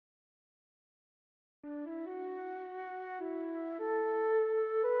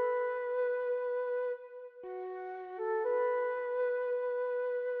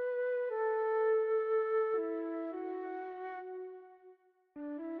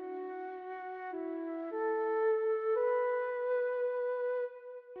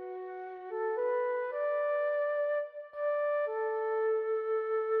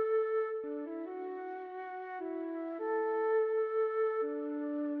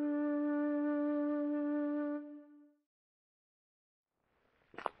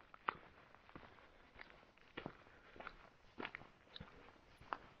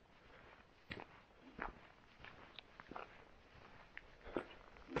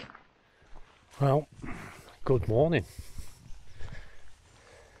Well, good morning.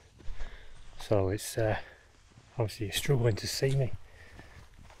 So it's obviously you're struggling to see me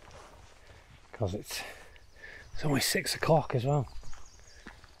because it's only 6 o'clock as well.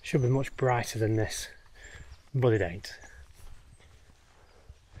 Should be much brighter than this, but it ain't.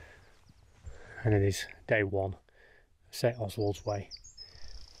 And it is day one of St Oswald's Way,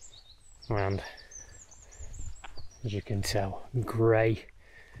 and as you can tell, grey,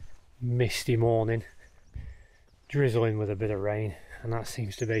 misty morning, drizzling with a bit of rain, and that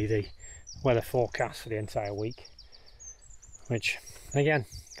seems to be the weather forecast for the entire week, which again,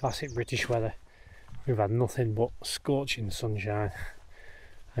 classic British weather. We've had nothing but scorching sunshine,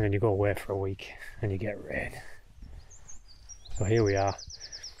 and then you go away for a week and you get rain. So here we are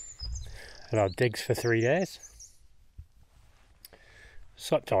at our digs for 3 days.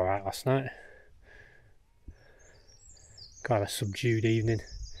 Slept alright last night. Quite a subdued evening,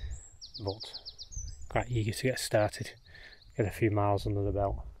 but quite eager to get started, get a few miles under the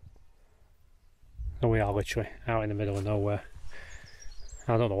belt. And we are literally out in the middle of nowhere.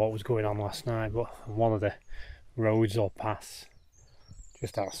 I don't know what was going on last night, but on one of the roads or paths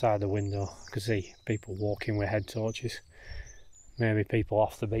just outside the window, I could see people walking with head torches. Maybe people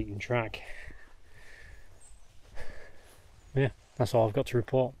off the beaten track. Yeah, that's all I've got to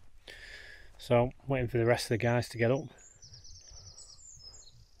report. So, waiting for the rest of the guys to get up.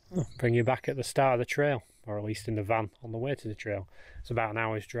 I'll bring you back at the start of the trail, or at least in the van on the way to the trail. It's about an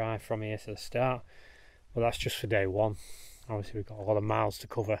hour's drive from here to the start, but that's just for day one. Obviously we've got a lot of miles to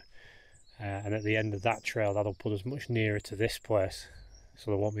cover, and at the end of that trail that'll put us much nearer to this place,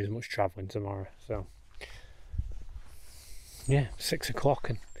 so there won't be as much travelling tomorrow. So yeah, 6 o'clock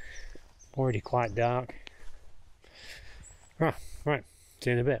and already quite dark. Right,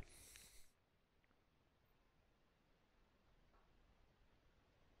 see you in a bit.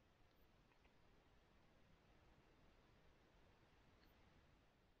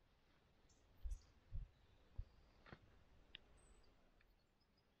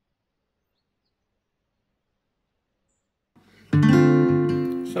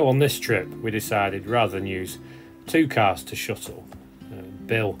 So on this trip we decided, rather than use 2 cars to shuttle,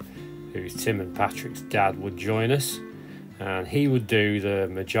 Bill, who's Tim and Patrick's dad, would join us, and he would do the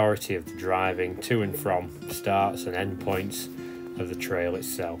majority of the driving to and from starts and end points of the trail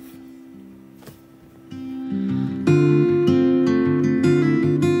itself.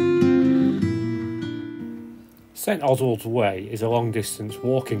 St Oswald's Way is a long distance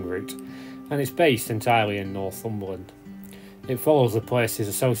walking route, and it's based entirely in Northumberland. It follows the places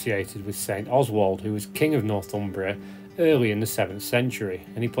associated with St Oswald, who was King of Northumbria early in the 7th century,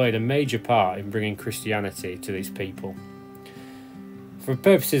 and he played a major part in bringing Christianity to these people. For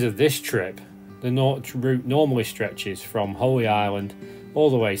purposes of this trip, the route normally stretches from Holy Island all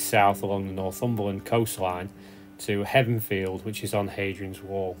the way south along the Northumberland coastline to Heavenfield, which is on Hadrian's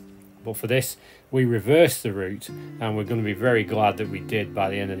Wall. But for this, we reversed the route, and we're going to be very glad that we did by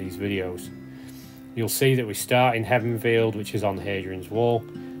the end of these videos. You'll see that we start in Heavenfield, which is on Hadrian's Wall,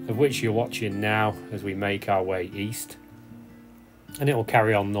 of which you're watching now as we make our way east. And it will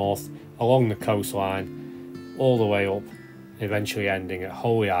carry on north along the coastline, all the way up, eventually ending at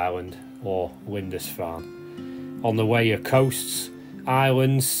Holy Island or Lindisfarne. On the way are coasts,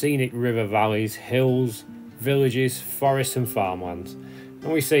 islands, scenic river valleys, hills, villages, forests and farmlands.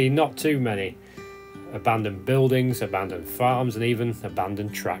 And we see not too many abandoned buildings, abandoned farms and even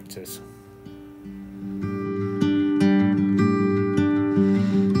abandoned tractors.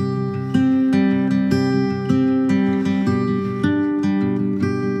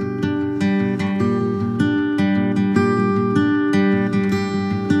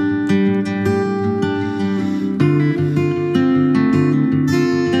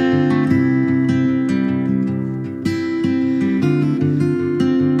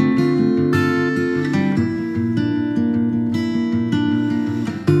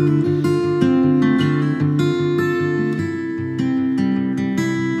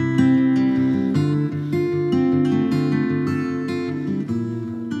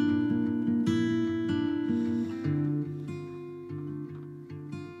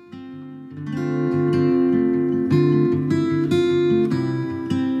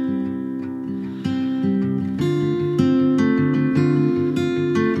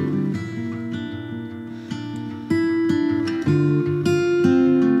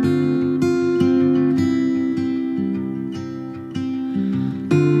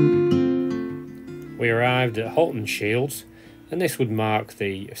 We arrived at Hulton Shields, and this would mark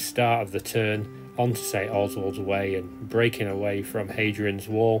the start of the turn onto St Oswald's Way and breaking away from Hadrian's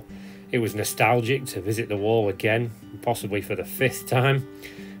Wall. It was nostalgic to visit the wall again, possibly for the 5th time.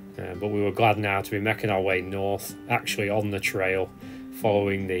 but we were glad now to be making our way north, actually on the trail,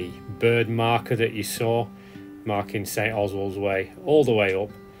 following the bird marker that you saw, marking St Oswald's Way all the way up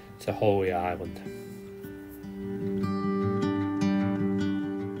to Holy Island.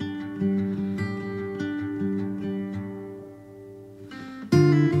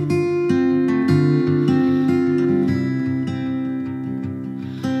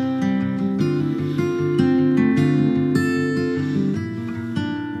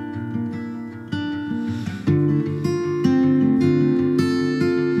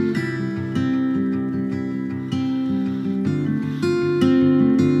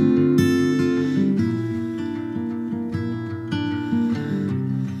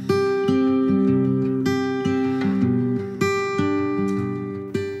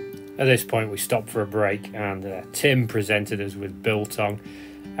 At this point we stopped for a break and Tim presented us with biltong,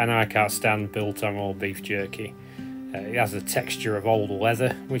 and I can't stand biltong or beef jerky. It has the texture of old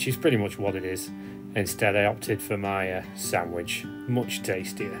leather, which is pretty much what it is. Instead I opted for my sandwich, much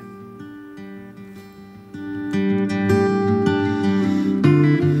tastier.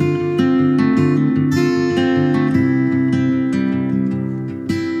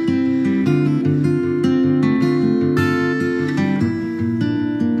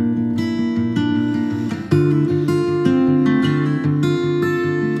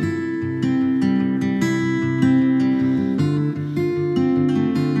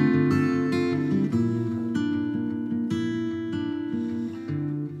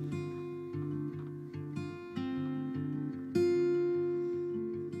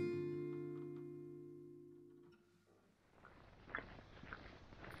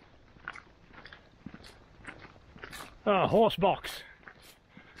 Oh, horse box.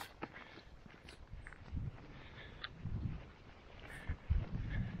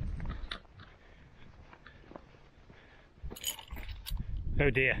 Oh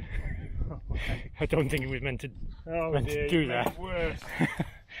dear. I don't think we meant to, do that. Worse.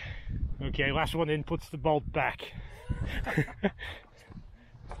 Okay, last one in puts the bolt back.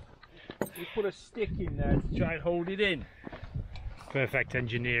 We put a stick in there to try and hold it in. Perfect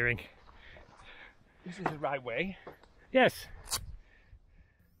engineering. This is the right way. Yes.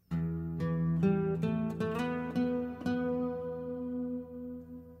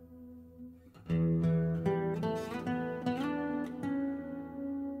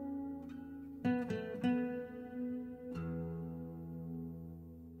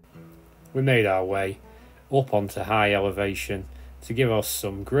 We made our way up onto high elevation to give us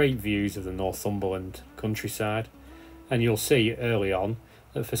some great views of the Northumberland countryside, and you'll see early on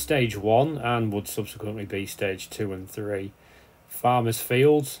that for stage 1, and would subsequently be stage 2 and 3, farmers'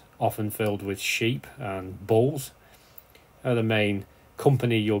 fields, often filled with sheep and bulls, are the main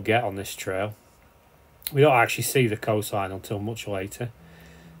company you'll get on this trail. We don't actually see the coastline until much later,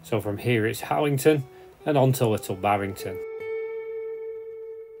 so from here it's Hallington and on to Little Barrington.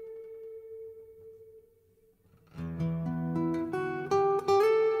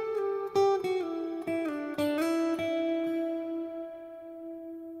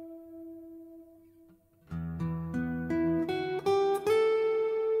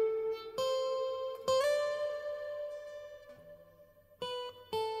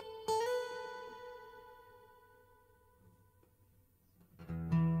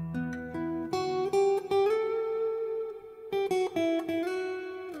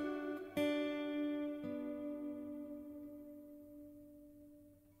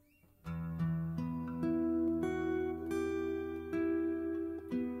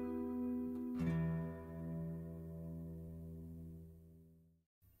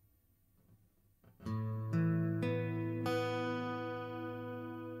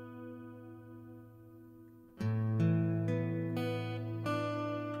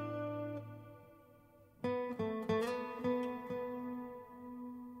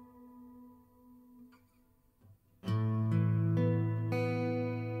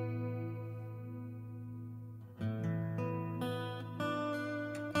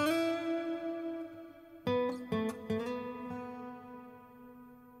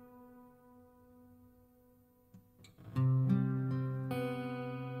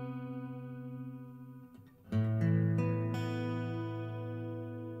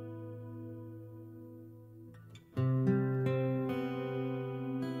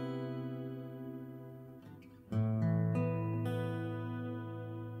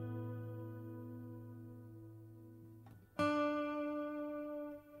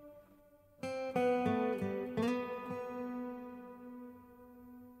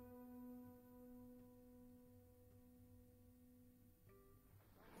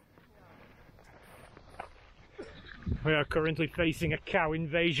 We are currently facing a cow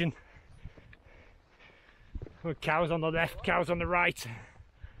invasion. With cows on the left, cows on the right.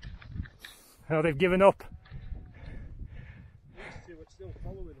 Oh, they've given up. They were still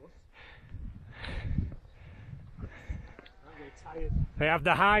following us. Aren't they tired? They have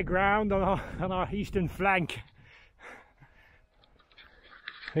the high ground on our eastern flank.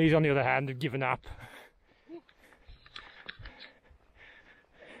 These, on the other hand, have given up.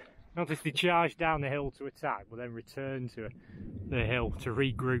 Notice they charge down the hill to attack, but then return to the hill to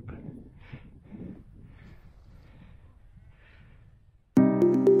regroup.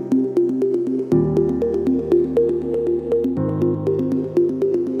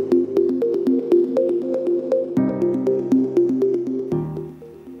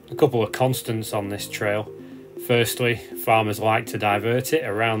 A couple of constants on this trail. Firstly, farmers like to divert it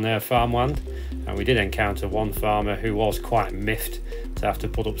around their farmland, and we did encounter one farmer who was quite miffed to have to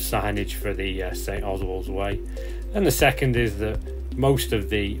put up signage for the St Oswald's Way. And the second is that most of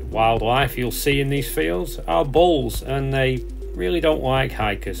the wildlife you'll see in these fields are bulls, and they really don't like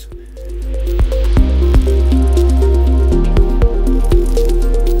hikers.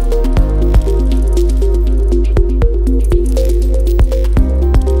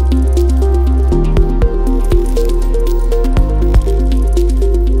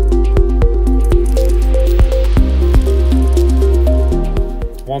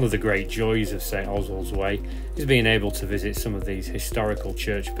 One of the great joys of St Oswald's Way is being able to visit some of these historical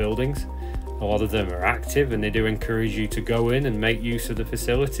church buildings. A lot of them are active and they do encourage you to go in and make use of the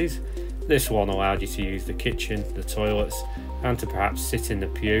facilities. This one allowed you to use the kitchen, the toilets, and to perhaps sit in the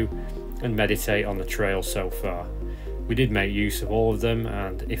pew and meditate on the trail so far. We did make use of all of them,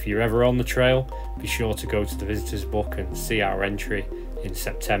 and if you're ever on the trail, be sure to go to the visitors book and see our entry in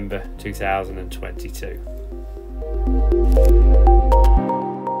September 2022.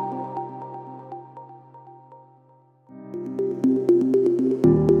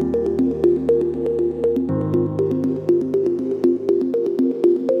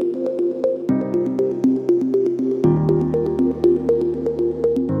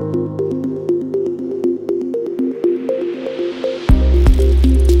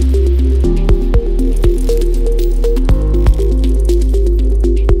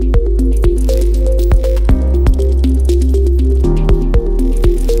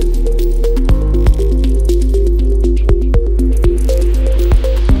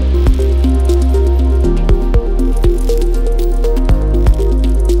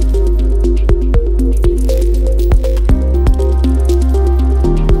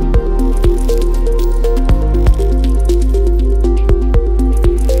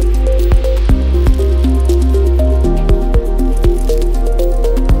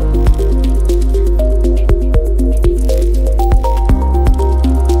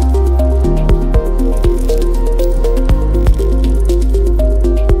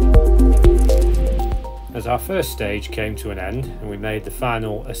 Our first stage came to an end and we made the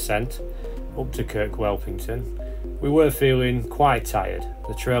final ascent up to Kirkwhelpington. We were feeling quite tired.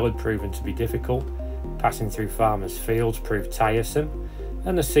 The trail had proven to be difficult, passing through farmers' fields proved tiresome,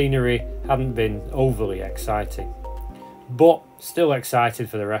 and the scenery hadn't been overly exciting. But still excited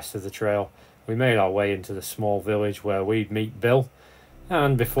for the rest of the trail, we made our way into the small village where we'd meet Bill,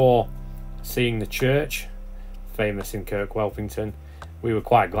 and before seeing the church, famous in Kirkwhelpington, we were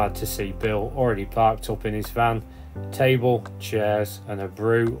quite glad to see Bill already parked up in his van, table, chairs and a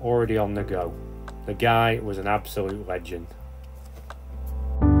brew already on the go. The guy was an absolute legend.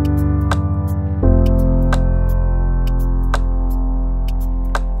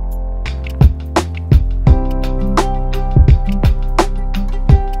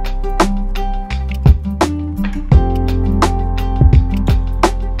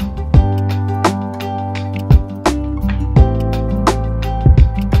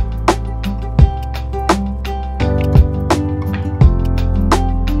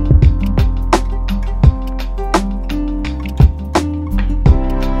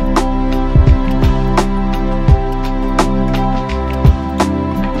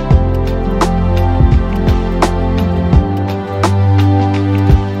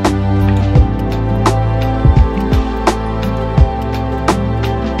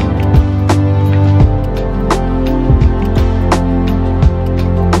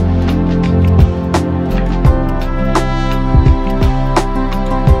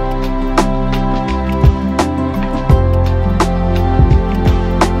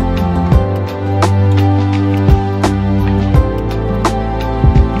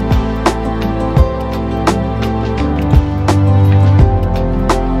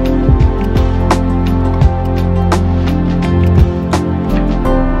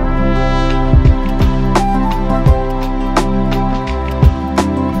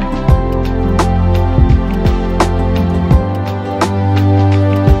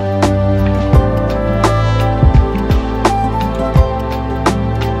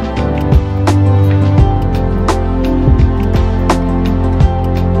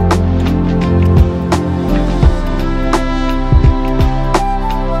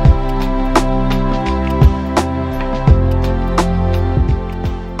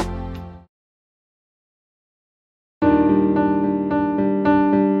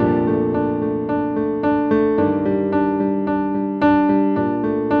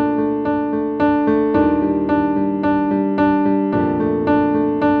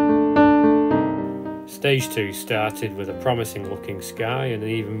 Stage 2 started with a promising looking sky and an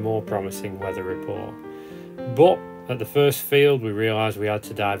even more promising weather report. But at the first field we realised we had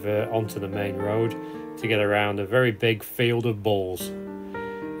to divert onto the main road to get around a very big field of bulls.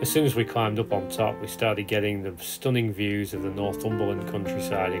 As soon as we climbed up on top, we started getting the stunning views of the Northumberland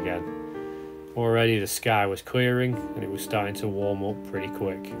countryside again. Already the sky was clearing and it was starting to warm up pretty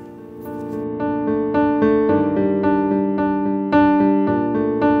quick.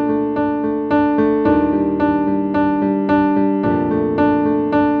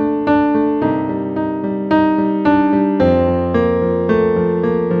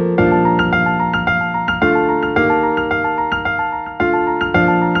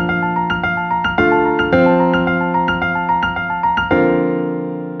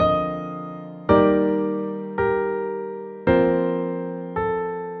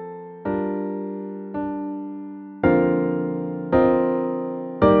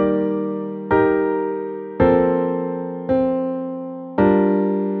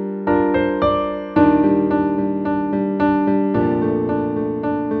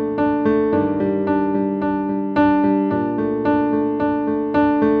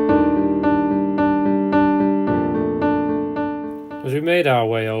 As we made our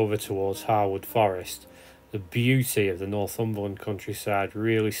way over towards Harwood Forest, the beauty of the Northumberland countryside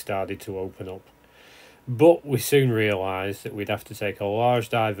really started to open up. But we soon realised that we'd have to take a large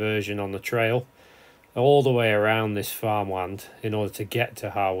diversion on the trail all the way around this farmland in order to get to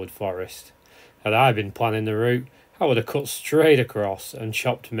Harwood Forest. Had I been planning the route, I would have cut straight across and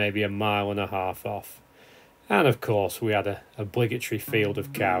chopped maybe 1.5 miles off. And of course we had an obligatory field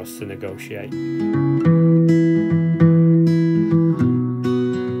of cows to negotiate.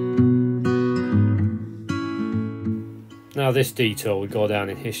 Now this detour would go down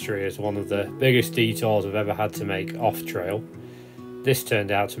in history as one of the biggest detours I've ever had to make off-trail. This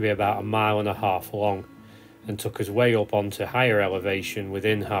turned out to be about 1.5 miles long and took us way up onto higher elevation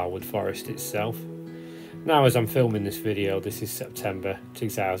within Harwood Forest itself. Now as I'm filming this video, this is September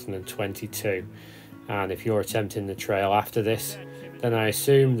 2022, and if you're attempting the trail after this, then I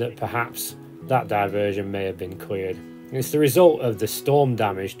assume that perhaps that diversion may have been cleared. It's the result of the storm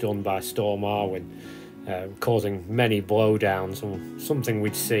damage done by Storm Arwen, causing many blowdowns and something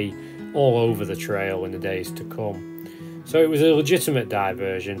we'd see all over the trail in the days to come. So it was a legitimate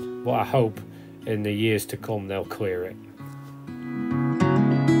diversion, but I hope in the years to come they'll clear it.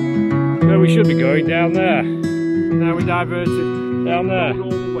 So we should be going down there. Now we diverted down there. All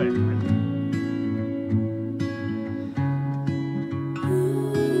the way.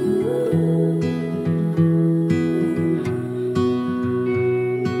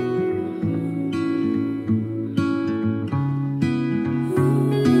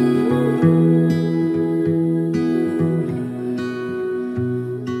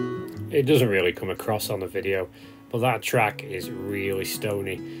 It doesn't really come across on the video, but that track is really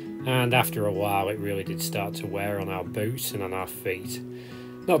stony, and after a while it really did start to wear on our boots and on our feet.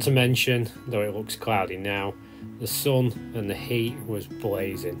 Not to mention, though it looks cloudy now, the sun and the heat was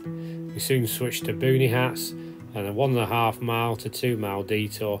blazing. We soon switched to boonie hats, and a 1.5 mile to 2 mile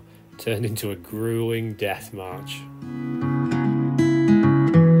detour turned into a gruelling death march.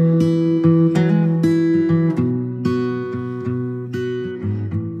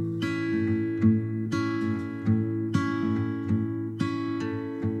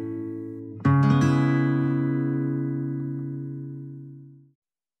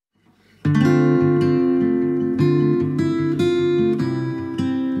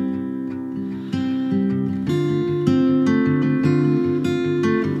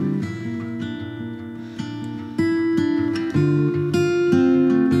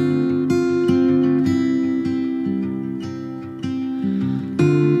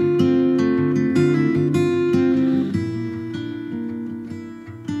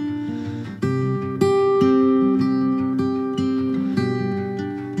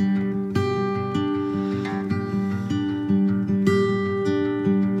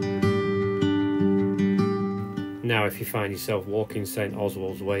 Now if you find yourself walking St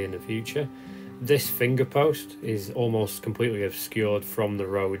Oswald's Way in the future, this finger post is almost completely obscured from the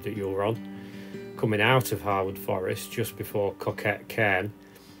road that you're on. Coming out of Harwood Forest just before Coquette Cairn,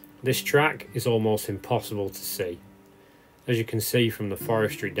 this track is almost impossible to see. As you can see from the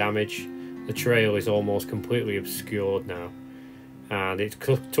forestry damage, the trail is almost completely obscured now, and it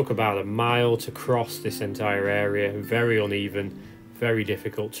took about 1 mile to cross this entire area. Very uneven, very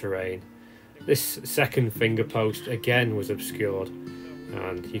difficult terrain. This second finger post again was obscured,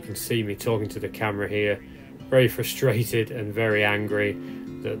 and you can see me talking to the camera here, very frustrated and very angry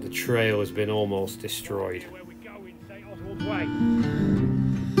that the trail has been almost destroyed. Where we go in St Oswald's Way.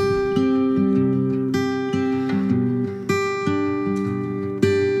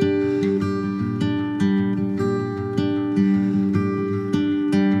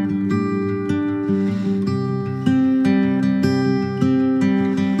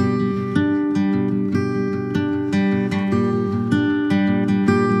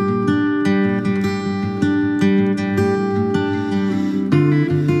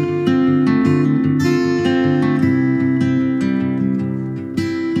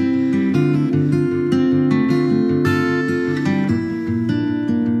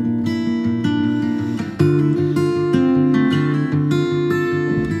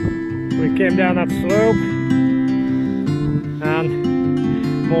 came down that slope,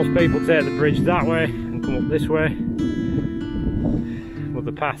 and most people take the bridge that way and come up this way, but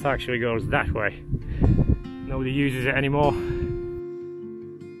the path actually goes that way. Nobody uses it anymore.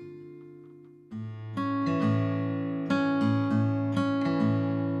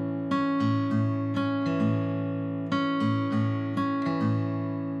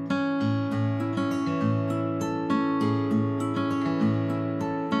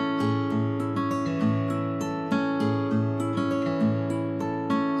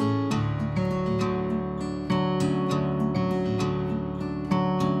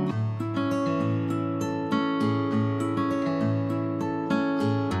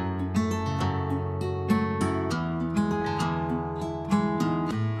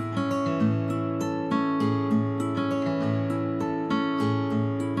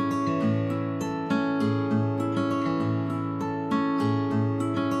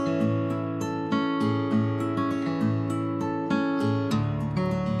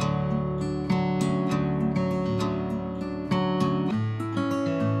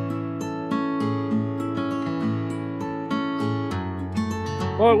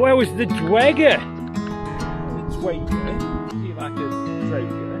 Well, where was the Dwegger? The Dwegger? Is he like a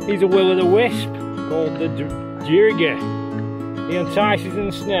droger? He's a will-o'-the-wisp called the Dwegger. He entices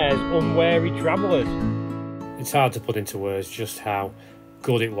and snares unwary travellers. It's hard to put into words just how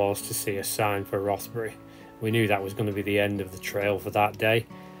good it was to see a sign for Rothbury. We knew that was going to be the end of the trail for that day,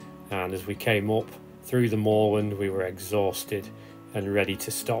 and as we came up through the moorland we were exhausted and ready to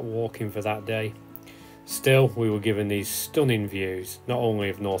stop walking for that day. Still, we were given these stunning views, not only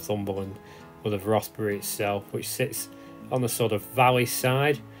of Northumberland, but of Rothbury itself, which sits on the sort of valley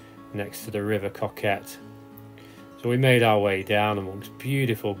side next to the River Coquette. So we made our way down amongst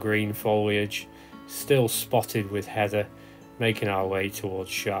beautiful green foliage, still spotted with heather, making our way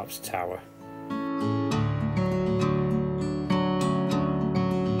towards Sharp's Tower.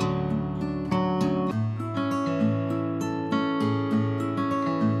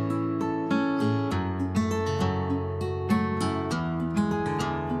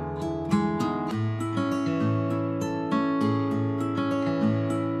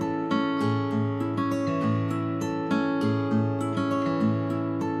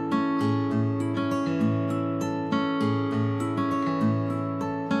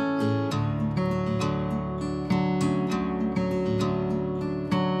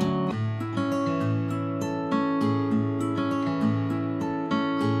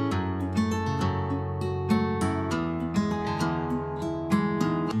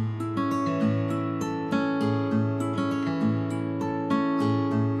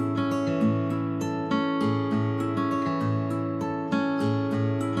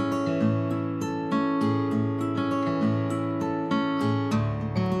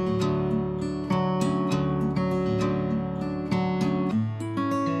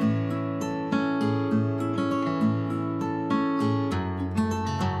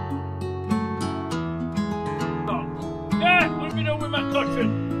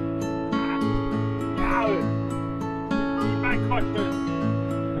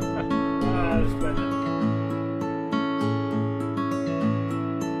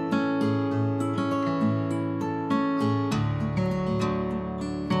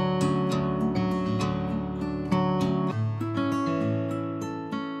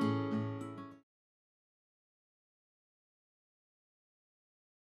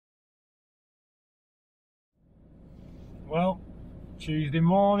 Well, Tuesday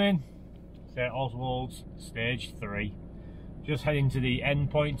morning, St Oswald's stage 3. Just heading to the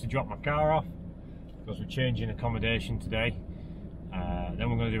end point to drop my car off because we're changing accommodation today. Then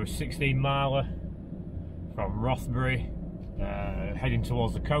we're going to do a 16 miler from Rothbury, heading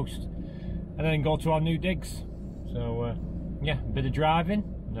towards the coast, and then go to our new digs. So yeah, a bit of driving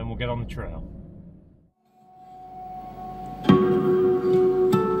and then we'll get on the trail.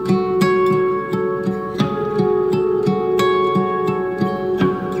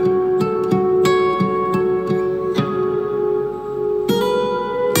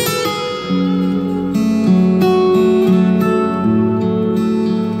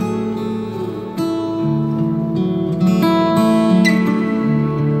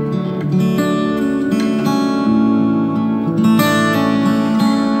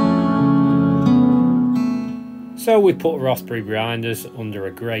 So we put Rothbury behind us under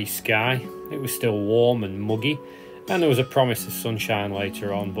a grey sky. It was still warm and muggy, and there was a promise of sunshine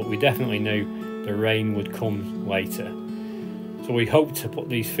later on, but we definitely knew the rain would come later. So we hoped to put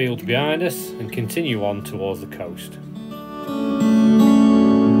these fields behind us and continue on towards the coast.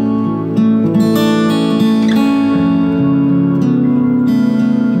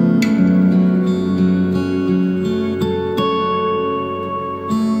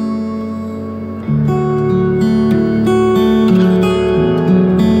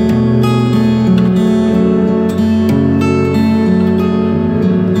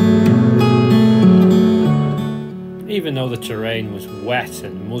 wet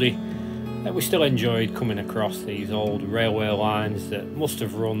and muddy, we still enjoyed coming across these old railway lines that must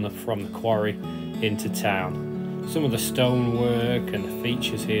have run from the quarry into town. Some of the stonework and the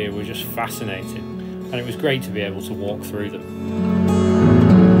features here were just fascinating, and it was great to be able to walk through them.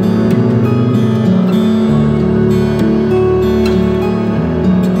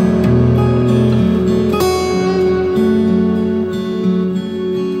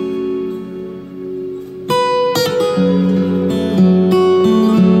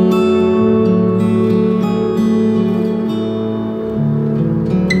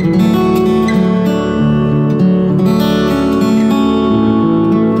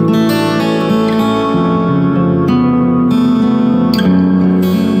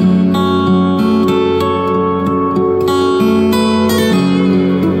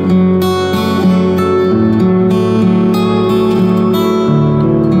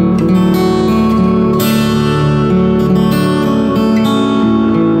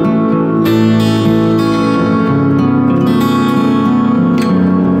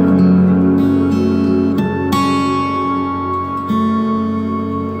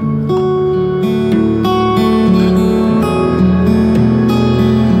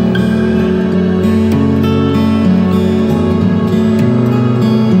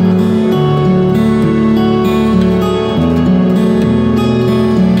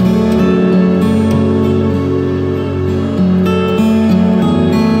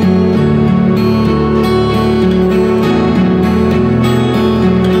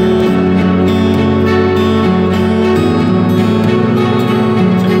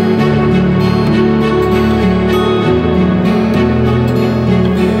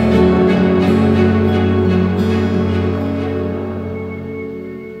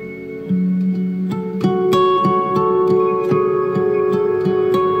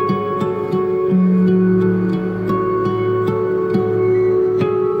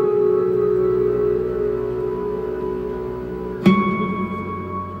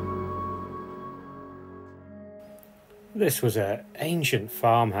 This was an ancient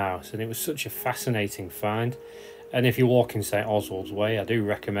farmhouse, and it was such a fascinating find. And if you're walking St Oswald's Way, I do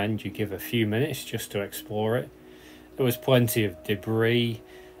recommend you give a few minutes just to explore it. There was plenty of debris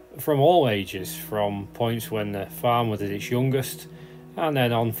from all ages, from points when the farm was at its youngest, and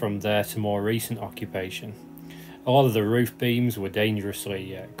then on from there to more recent occupation. A lot of the roof beams were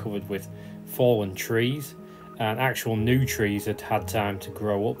dangerously covered with fallen trees, and actual new trees had had time to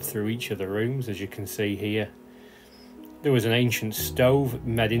grow up through each of the rooms, as you can see here. There was an ancient stove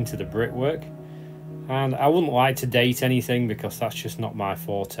made into the brickwork, and I wouldn't like to date anything because that's just not my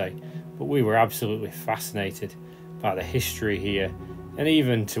forte, but we were absolutely fascinated by the history here, and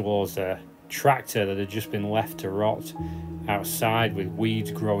even towards a tractor that had just been left to rot outside with weeds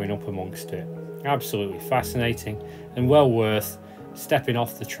growing up amongst it. Absolutely fascinating, and well worth stepping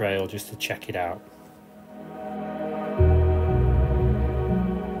off the trail just to check it out.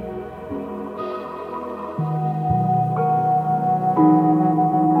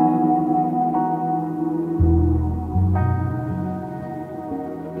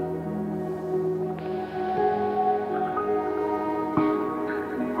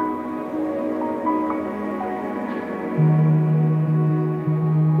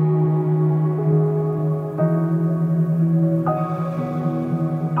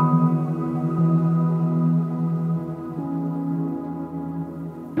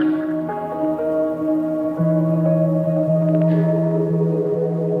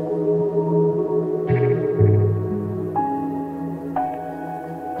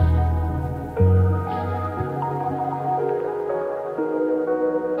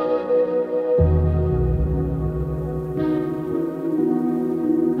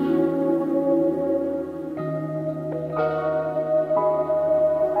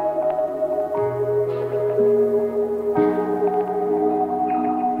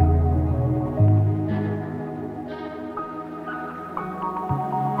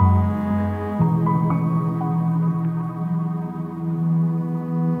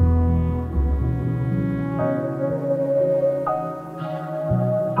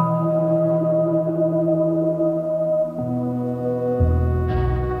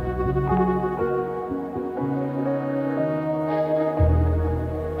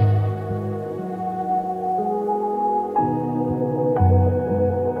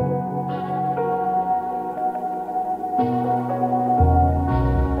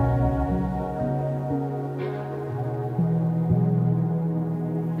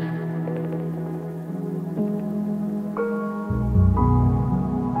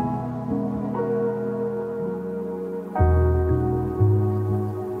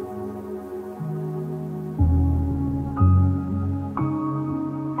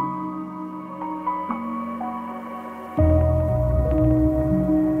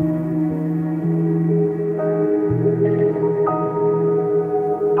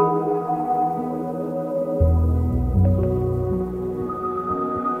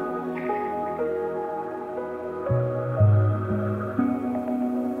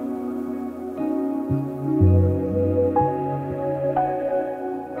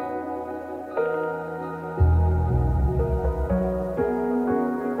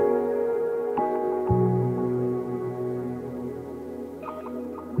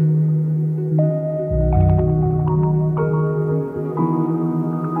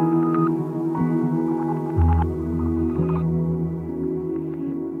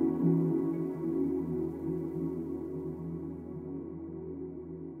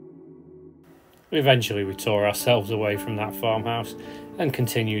 Eventually we tore ourselves away from that farmhouse and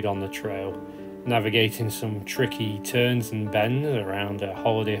continued on the trail, navigating some tricky turns and bends around a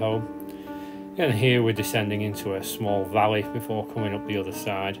holiday home. And here we're descending into a small valley before coming up the other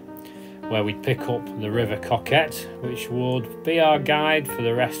side, where we'd pick up the River Coquette, which would be our guide for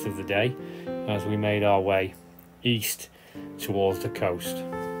the rest of the day as we made our way east towards the coast.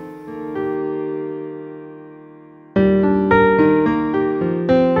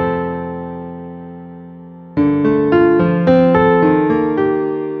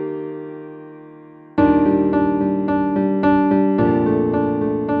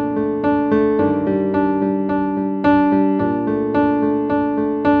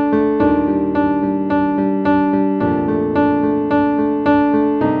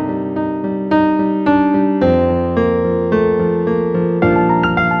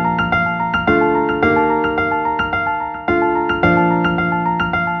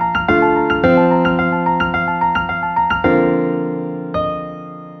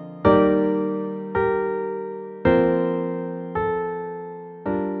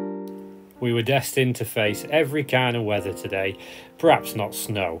 We were destined to face every kind of weather today, perhaps not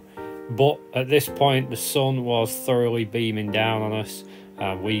snow, but at this point the sun was thoroughly beaming down on us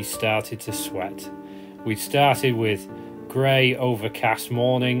and we started to sweat. We started with grey overcast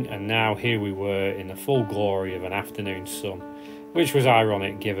morning and now here we were in the full glory of an afternoon sun, which was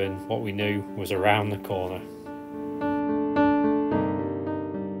ironic given what we knew was around the corner.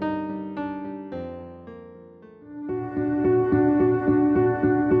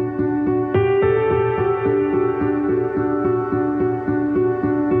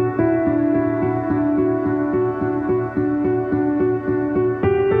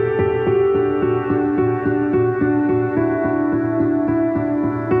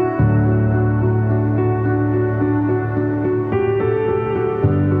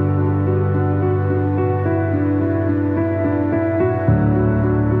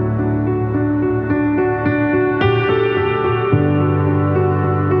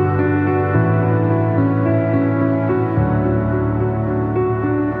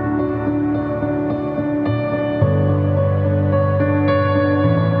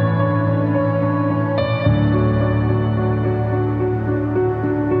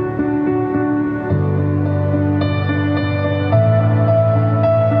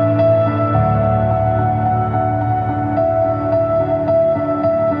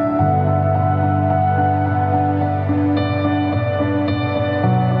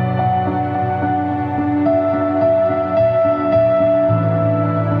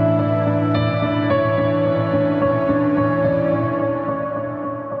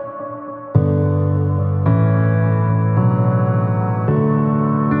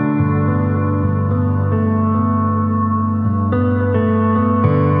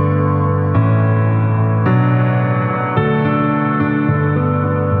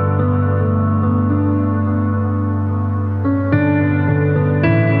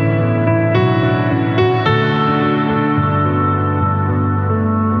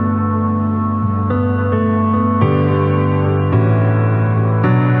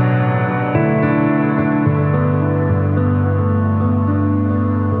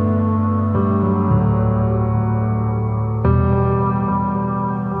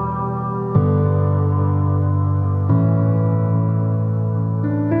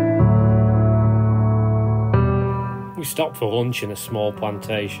 We stopped for lunch in a small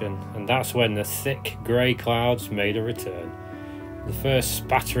plantation, and that's when the thick grey clouds made a return. The first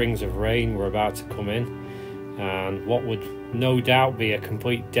spatterings of rain were about to come in, and what would no doubt be a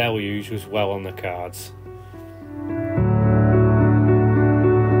complete deluge was well on the cards.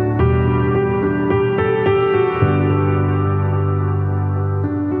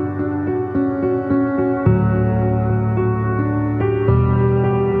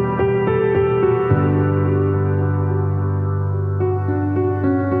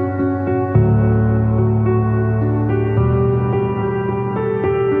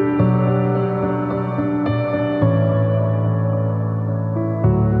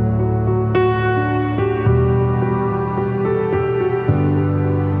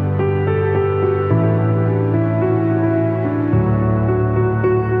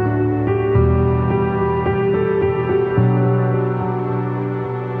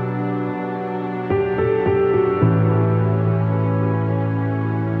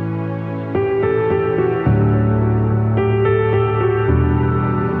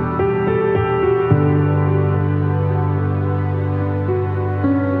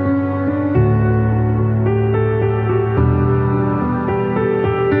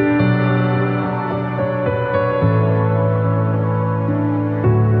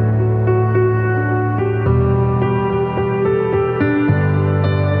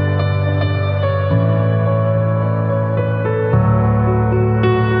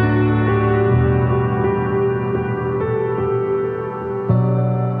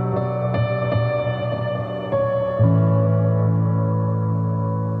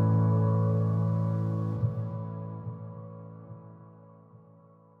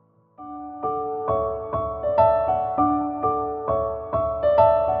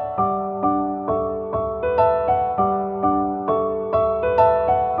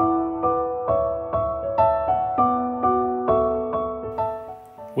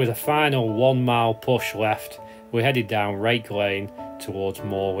 With a final 1 mile push left, we headed down Rake Lane towards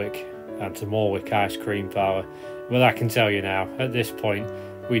Morwick and to Morwick Ice Cream Parlour. But I can tell you now, at this point,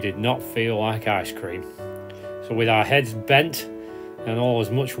 we did not feel like ice cream. So with our heads bent and all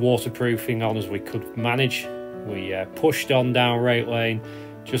as much waterproofing on as we could manage, we pushed on down Rake Lane,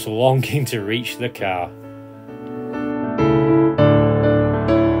 just longing to reach the car.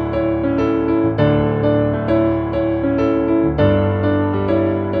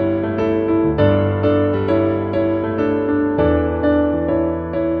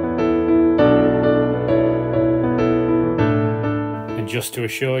 Just to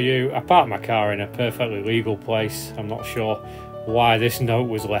assure you, I parked my car in a perfectly legal place. I'm not sure why this note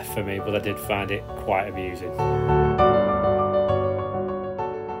was left for me, but I did find it quite amusing.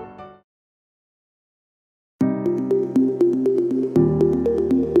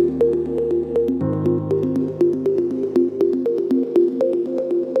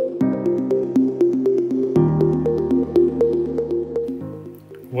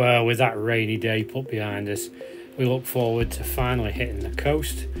 Well, with that rainy day put behind us, we look forward to finally hitting the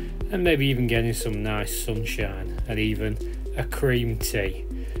coast and maybe even getting some nice sunshine and even a cream tea.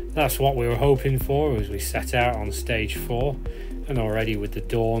 That's what we were hoping for as we set out on stage 4, and already with the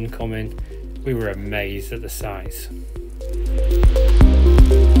dawn coming, we were amazed at the sights.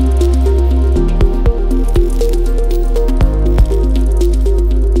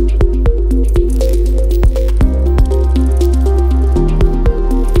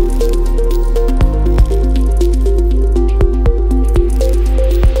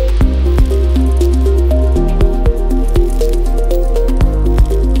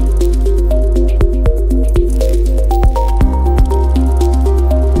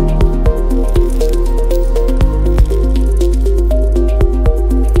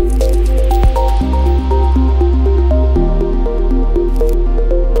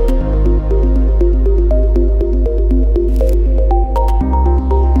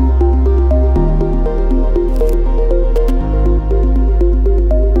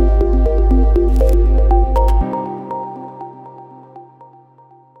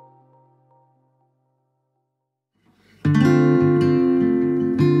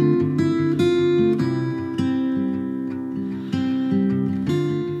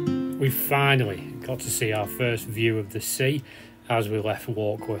 We finally got to see our first view of the sea as we left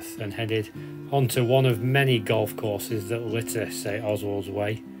Warkworth and headed onto one of many golf courses that litter St Oswald's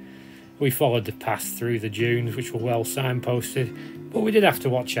Way. We followed the path through the dunes, which were well signposted, but we did have to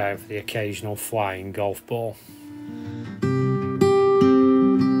watch out for the occasional flying golf ball.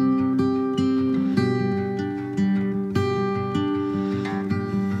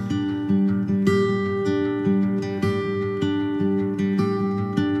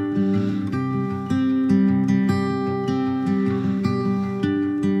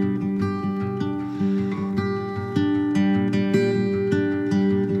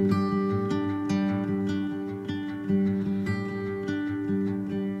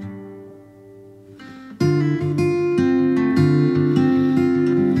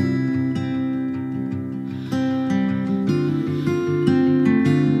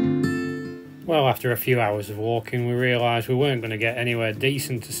 Well, after a few hours of walking, we realised we weren't going to get anywhere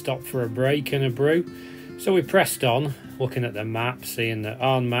decent to stop for a break and a brew, so we pressed on, looking at the map, seeing that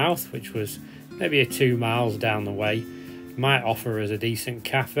Arnmouth, which was maybe 2 miles down the way, might offer us a decent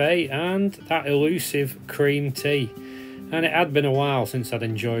cafe and that elusive cream tea. And it had been a while since I'd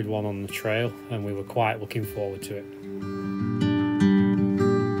enjoyed one on the trail, and we were quite looking forward to it.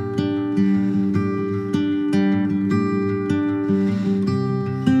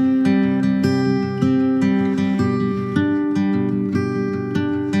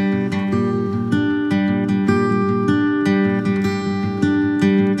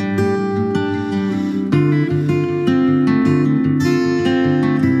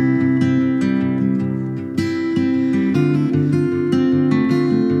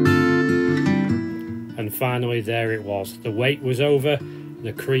 Finally, there it was. The wait was over,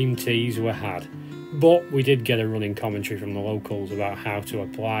 the cream teas were had. But we did get a running commentary from the locals about how to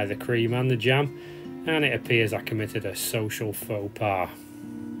apply the cream and the jam, and it appears I committed a social faux pas.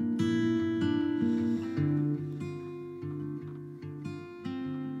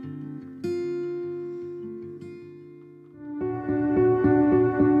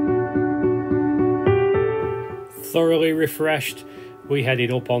 Thoroughly refreshed, we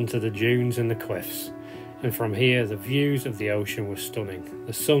headed up onto the dunes and the cliffs. And from here the views of the ocean were stunning.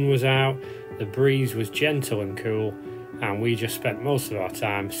 The sun was out, the breeze was gentle and cool, and we just spent most of our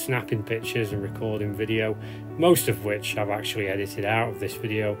time snapping pictures and recording video, most of which I've actually edited out of this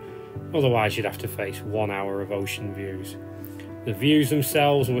video, otherwise you'd have to face 1 hour of ocean views. The views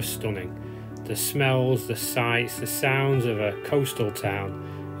themselves were stunning. The smells, the sights, the sounds of a coastal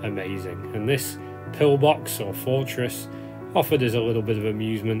town, amazing. And this pillbox or fortress offered us a little bit of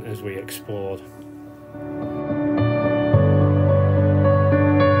amusement as we explored.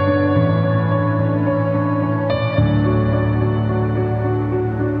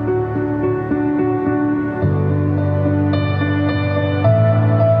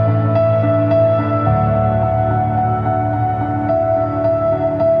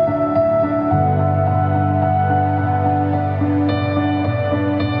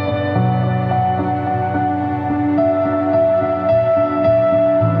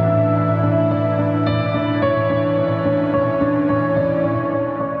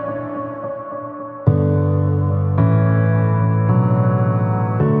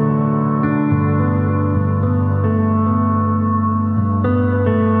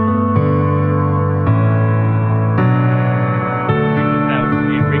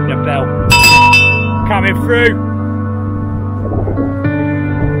 Coming through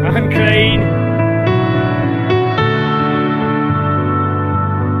and clean.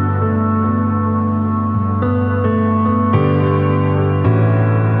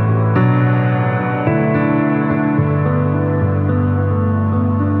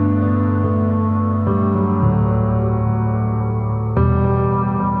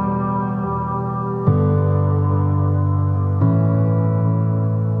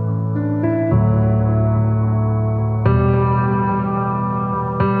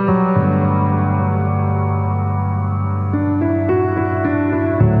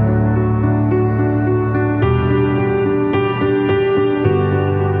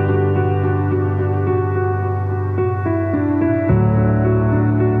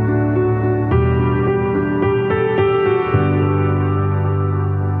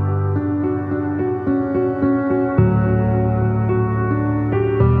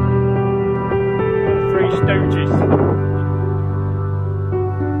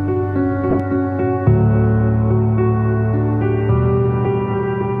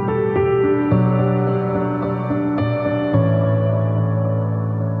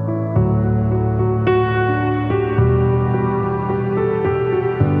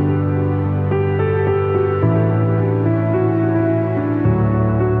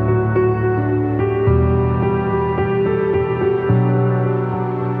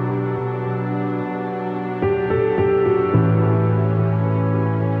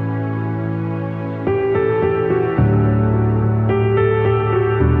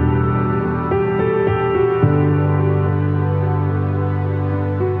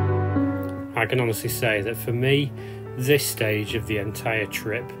 I can honestly say that for me, this stage of the entire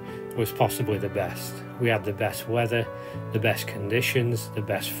trip was possibly the best. We had the best weather, the best conditions, the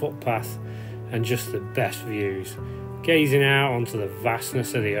best footpath, and just the best views. Gazing out onto the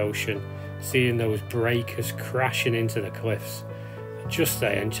vastness of the ocean, seeing those breakers crashing into the cliffs. Just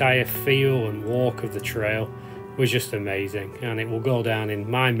the entire feel and walk of the trail was just amazing, and it will go down in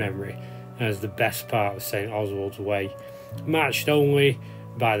my memory as the best part of St Oswald's Way, matched only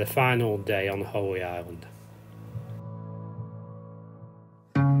by the final day on Holy Island.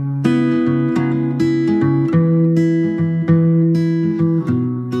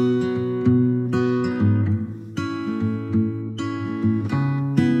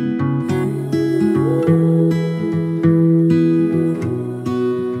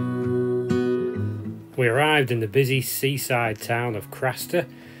 We arrived in the busy seaside town of Craster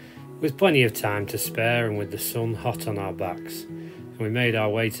with plenty of time to spare and with the sun hot on our backs. We made our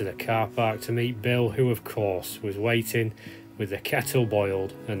way to the car park to meet Bill, who of course was waiting with the kettle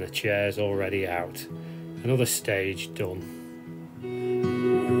boiled and the chairs already out. Another stage done.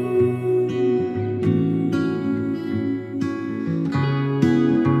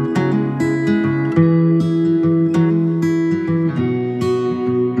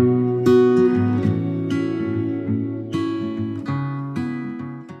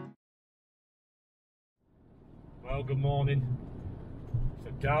 Well, good morning. It's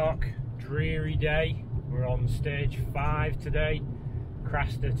a dark, dreary day. We're on stage 5 today,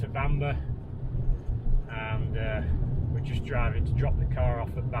 Craster to Bamburgh, and we're just driving to drop the car off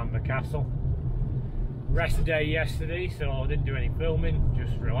at Bamburgh Castle. Rest day yesterday, so I didn't do any filming,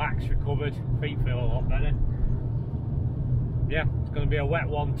 just relaxed, recovered, feet feel a lot better. Yeah, it's going to be a wet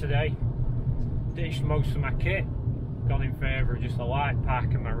one today. Ditched most of my kit, gone in favour of just a light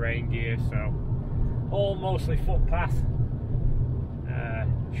pack and my rain gear, so all mostly footpath.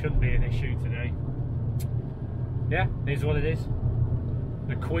 Shouldn't be an issue today. Yeah, here's what it is.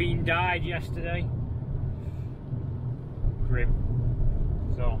 The Queen died yesterday. Grim.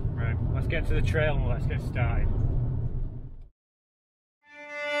 So, right, let's get to the trail and let's get started.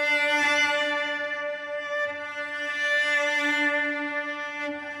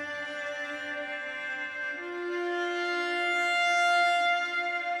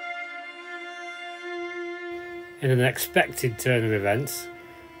 In an expected turn of events,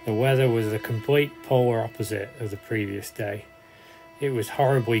 the weather was the complete polar opposite of the previous day. It was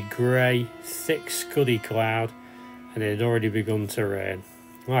horribly grey, thick scuddy cloud, and it had already begun to rain.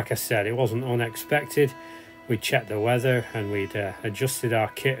 Like I said, it wasn't unexpected. We checked the weather and we'd adjusted our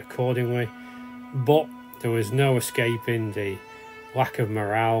kit accordingly, but there was no escaping the lack of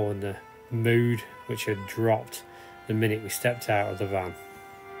morale and the mood which had dropped the minute we stepped out of the van.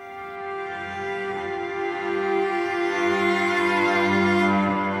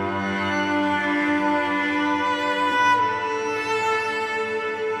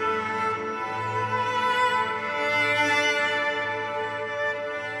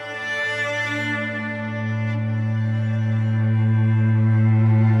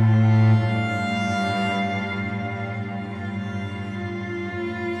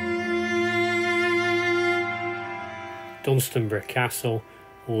 Dunstanburgh Castle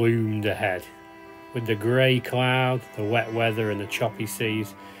loomed ahead. With the grey cloud, the wet weather and the choppy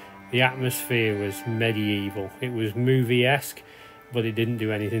seas, the atmosphere was medieval. It was movie-esque, but it didn't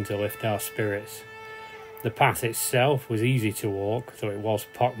do anything to lift our spirits. The path itself was easy to walk, though it was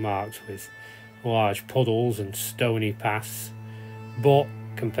pockmarked with large puddles and stony paths, but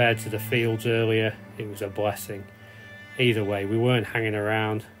compared to the fields earlier, it was a blessing. Either way, we weren't hanging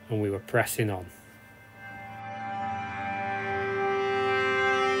around and we were pressing on.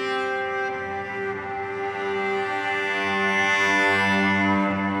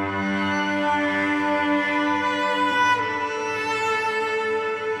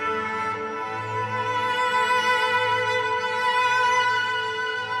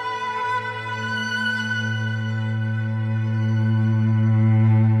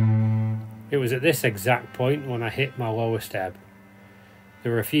 It was at this exact point when I hit my lowest ebb.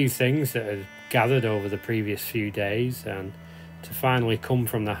 There were a few things that had gathered over the previous few days, and to finally come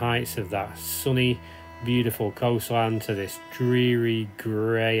from the heights of that sunny, beautiful coastline to this dreary,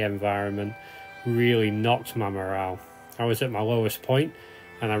 grey environment really knocked my morale. I was at my lowest point,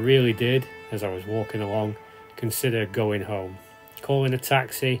 and I really did, as I was walking along, consider going home, calling a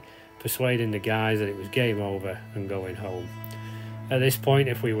taxi, persuading the guys that it was game over and going home. At this point,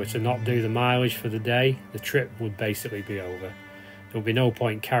 if we were to not do the mileage for the day, the trip would basically be over. There would be no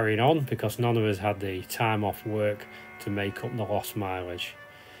point carrying on because none of us had the time off work to make up the lost mileage.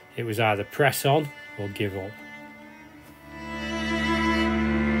 It was either press on or give up.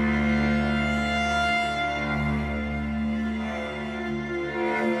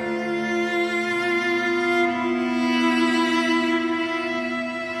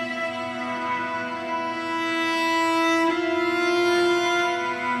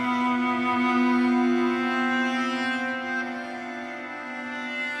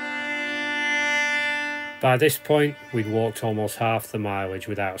 By this point, we'd walked almost half the mileage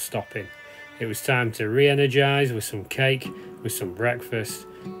without stopping. It was time to re-energise with some cake, with some breakfast,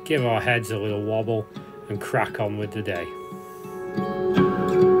 give our heads a little wobble and crack on with the day.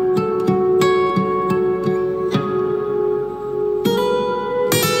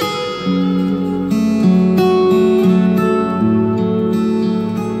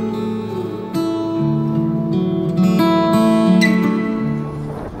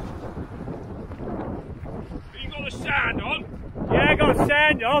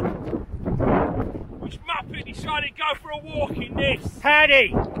 Which muppet decided to go for a walk in this?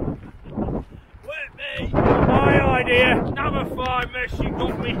 Paddy! Weren't me! My idea! Number 5 mess you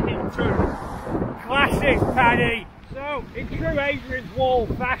got me into. Classic, Paddy! So, in true Hadrian's Wall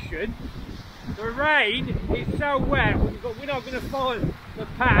fashion, the rain is so wet, we're not going to follow the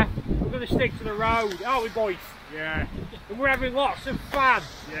path, we're going to stick to the road, aren't we, boys? Yeah. And we're having lots of fun.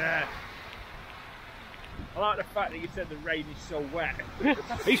 Yeah. I like the fact that you said the rain is so wet.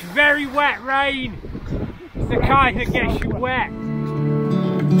 It's very wet rain. It's the kind that gets you wet.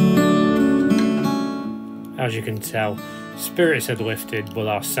 As you can tell, spirits had lifted, but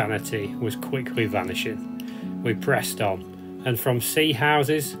our sanity was quickly vanishing. We pressed on, and from Sea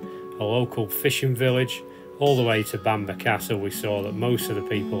Houses, a local fishing village, all the way to Bamburgh Castle, we saw that most of the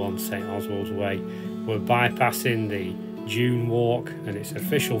people on St Oswald's Way were bypassing the dune walk and its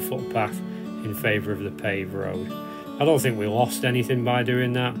official footpath in favour of the paved road. I don't think we lost anything by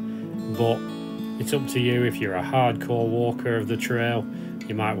doing that, but it's up to you. If you're a hardcore walker of the trail,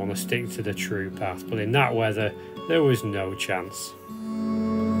 you might want to stick to the true path, but in that weather there was no chance.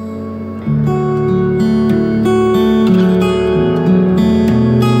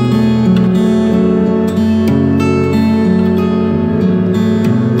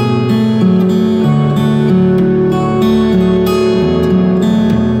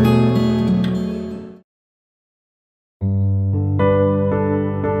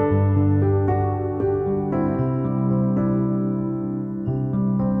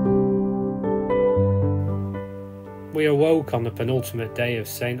 woke on the penultimate day of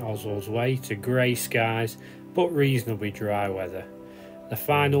St Oswald's Way to grey skies but reasonably dry weather. The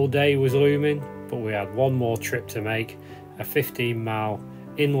final day was looming, but we had one more trip to make, a 15-mile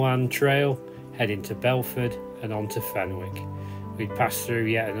inland trail heading to Belford and on to Fenwick. We'd passed through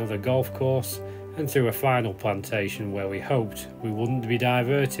yet another golf course and through a final plantation where we hoped we wouldn't be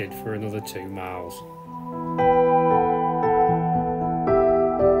diverted for another 2 miles.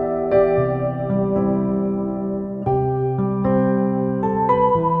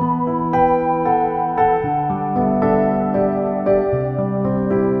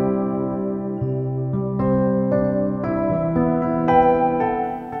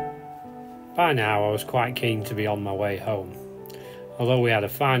 By now I was quite keen to be on my way home, although we had a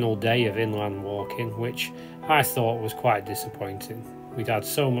final day of inland walking, which I thought was quite disappointing. We'd had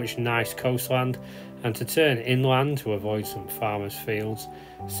so much nice coastland, and to turn inland to avoid some farmers' fields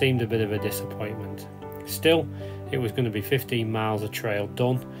seemed a bit of a disappointment. Still, it was going to be 15 miles of trail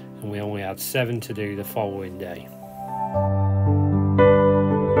done, and we only had 7 to do the following day.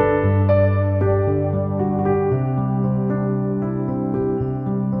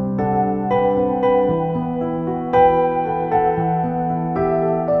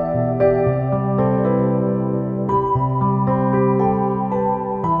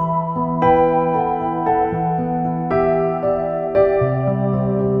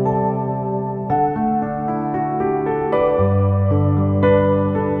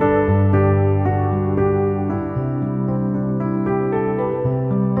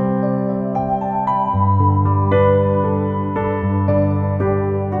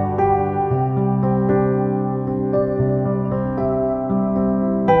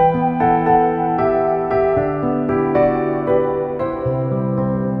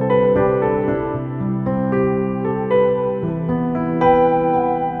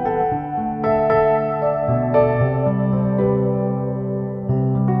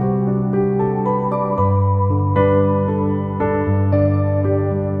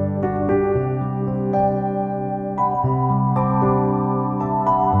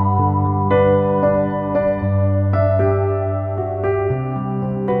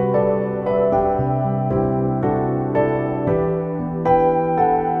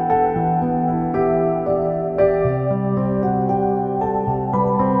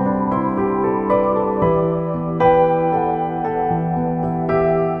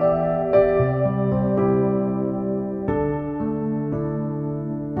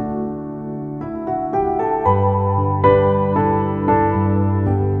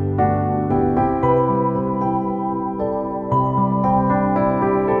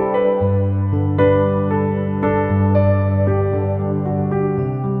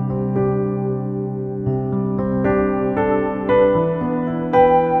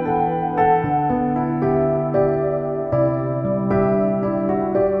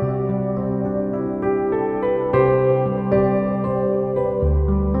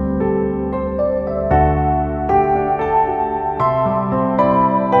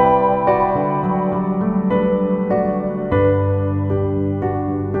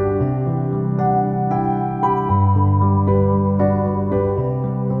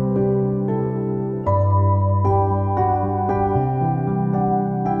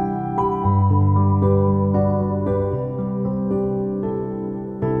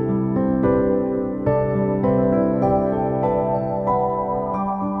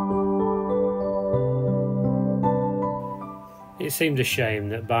 It seemed a shame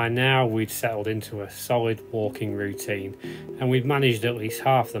that by now we'd settled into a solid walking routine, and we'd managed at least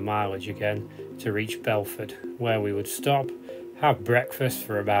half the mileage again to reach Belford, where we would stop, have breakfast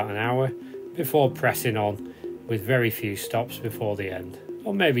for about an hour, before pressing on, with very few stops before the end,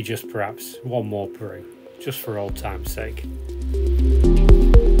 or maybe just perhaps one more brew, just for old time's sake.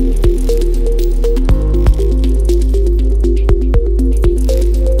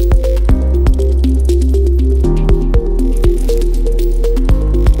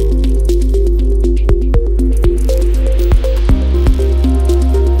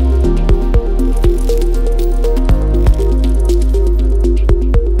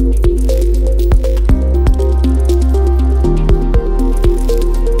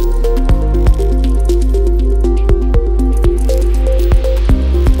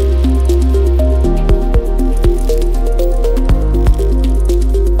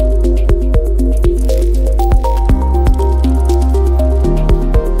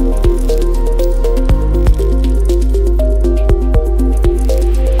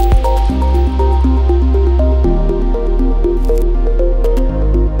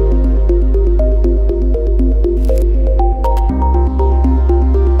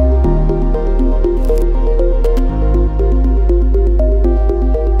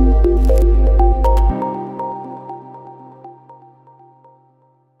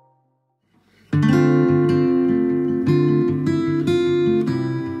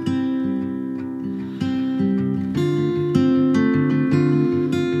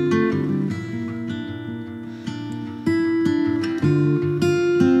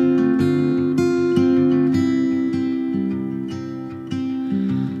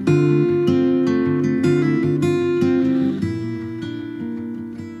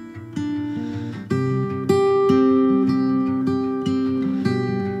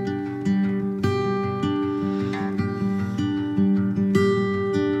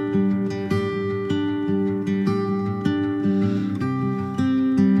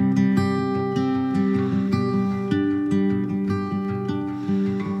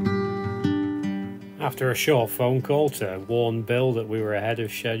 After a short phone call to warn Bill that we were ahead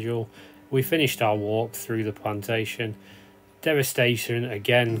of schedule, we finished our walk through the plantation. Devastation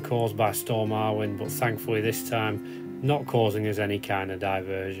again caused by Storm Arwen, but thankfully this time not causing us any kind of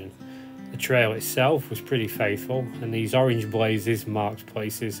diversion. The trail itself was pretty faithful, and these orange blazes marked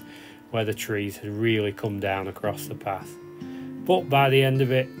places where the trees had really come down across the path. But by the end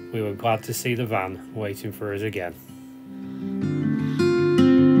of it, we were glad to see the van waiting for us again.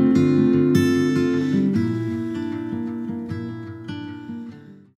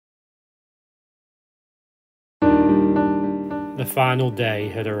 The final day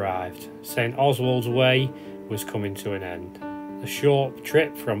had arrived. St Oswald's Way was coming to an end. The short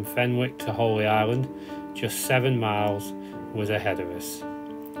trip from Fenwick to Holy Island, just 7 miles, was ahead of us.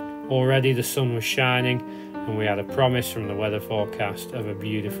 Already the sun was shining, and we had a promise from the weather forecast of a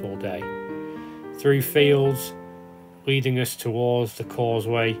beautiful day. Through fields leading us towards the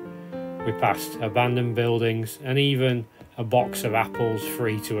causeway, we passed abandoned buildings and even a box of apples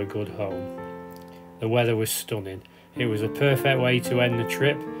free to a good home. The weather was stunning. It was a perfect way to end the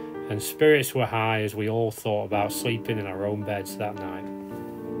trip, and spirits were high as we all thought about sleeping in our own beds that night.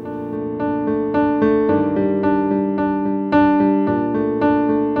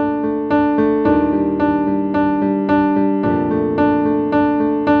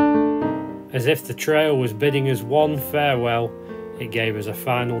 As if the trail was bidding us one farewell, it gave us a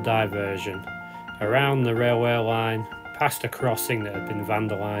final diversion, around the railway line, past a crossing that had been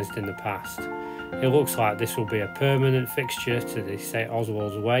vandalised in the past. It looks like this will be a permanent fixture to the St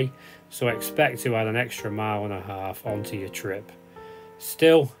Oswald's Way, so expect to add an extra 1.5 miles onto your trip.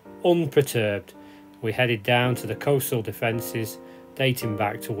 Still unperturbed, we headed down to the coastal defences dating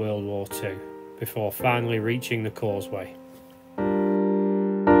back to World War II, before finally reaching the causeway.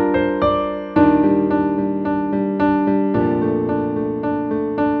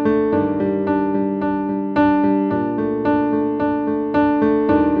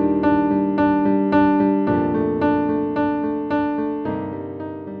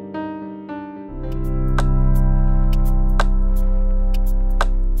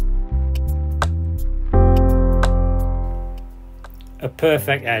 A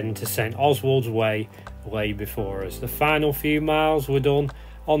perfect end to St Oswald's Way lay before us. The final few miles were done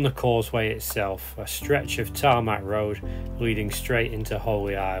on the causeway itself, a stretch of tarmac road leading straight into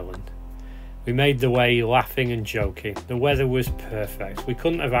Holy Island. We made the way laughing and joking. The weather was perfect. We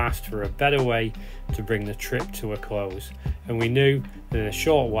couldn't have asked for a better way to bring the trip to a close, and we knew that in a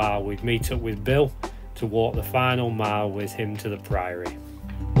short while we'd meet up with Bill to walk the final mile with him to the Priory.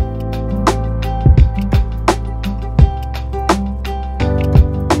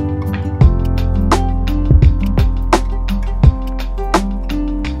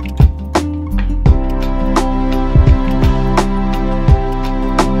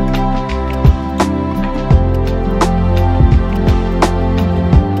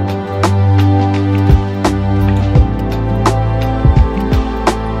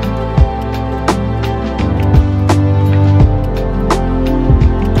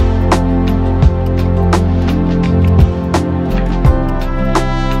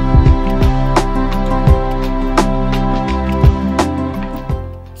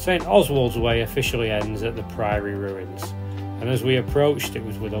 St Oswald's Way officially ends at the Priory ruins, and as we approached, it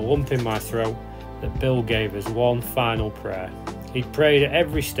was with a lump in my throat that Bill gave us one final prayer. He'd prayed at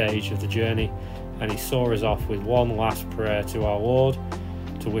every stage of the journey, and he saw us off with one last prayer to our Lord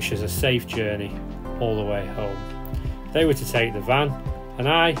to wish us a safe journey all the way home. They were to take the van, and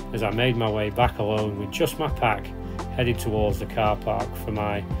I, as I made my way back alone with just my pack, headed towards the car park for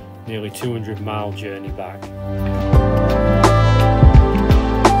my nearly 200-mile journey back.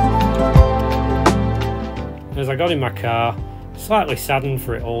 As I got in my car, slightly saddened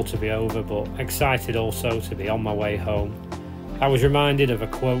for it all to be over, but excited also to be on my way home, I was reminded of a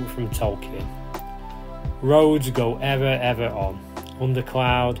quote from Tolkien. "Roads go ever, ever on, under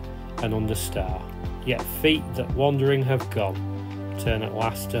cloud and under star, yet feet that wandering have gone, turn at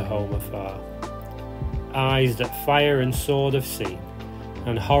last to home afar. Eyes that fire and sword have seen,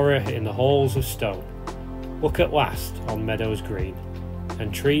 and horror in the halls of stone, look at last on meadows green,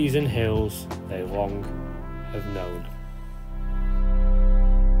 and trees and hills they long have known."